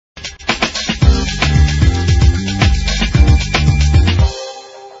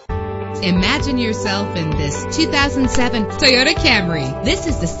Imagine yourself in this 2007 Toyota Camry. This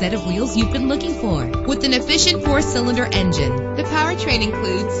is the set of wheels you've been looking for. With an efficient 4-cylinder engine, the powertrain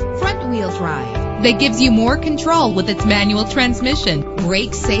includes front-wheel drive that gives you more control with its manual transmission.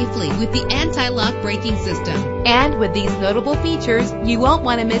 Brake safely with the anti-lock braking system. And with these notable features, you won't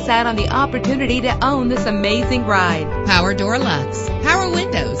want to miss out on the opportunity to own this amazing ride. Power door locks, power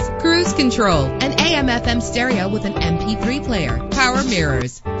windows, cruise control, an AM/FM stereo with an MP3 player, power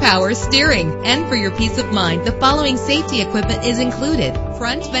mirrors, power steering. And for your peace of mind, the following safety equipment is included: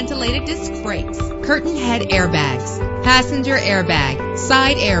 front ventilated disc brakes, curtain head airbags, passenger airbag,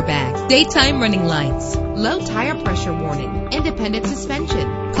 side airbag, daytime running lights, low tire pressure warning, independent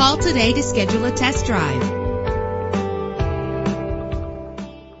suspension. Call today to schedule a test drive.